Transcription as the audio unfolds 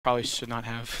Probably should not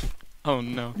have. Oh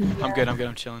no. Yeah. I'm good,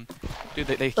 I'm chilling. Dude,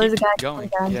 they There's keep a guy going.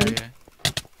 coming down, Yeah, dude.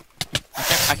 yeah.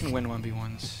 I can win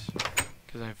 1v1s.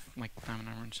 Because I have, like, diamond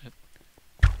armor and shit.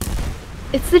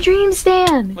 It's the dream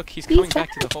stand! Look, he's coming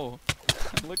back to the hole.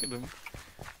 Look at him.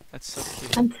 That's so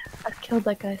cute. I've killed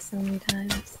that guy so many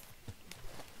times.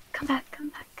 Come back, come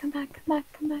back, come back, come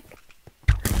back, come back.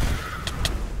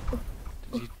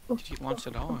 Did you launch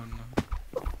it all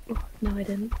or no? No, I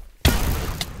didn't.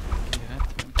 Yeah.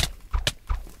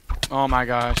 Oh my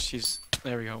gosh, he's...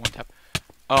 There we go, one tap.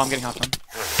 Oh, I'm getting hopped on.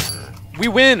 We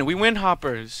win! We win,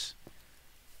 hoppers!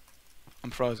 I'm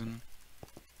frozen.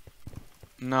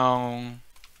 No.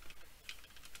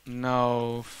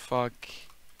 No, fuck.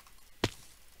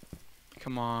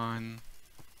 Come on.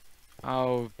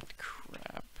 Oh,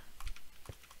 crap.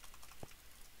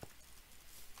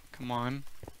 Come on.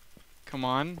 Come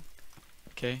on.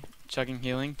 Okay, chugging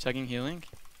healing, chugging healing.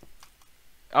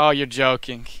 Oh, you're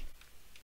joking.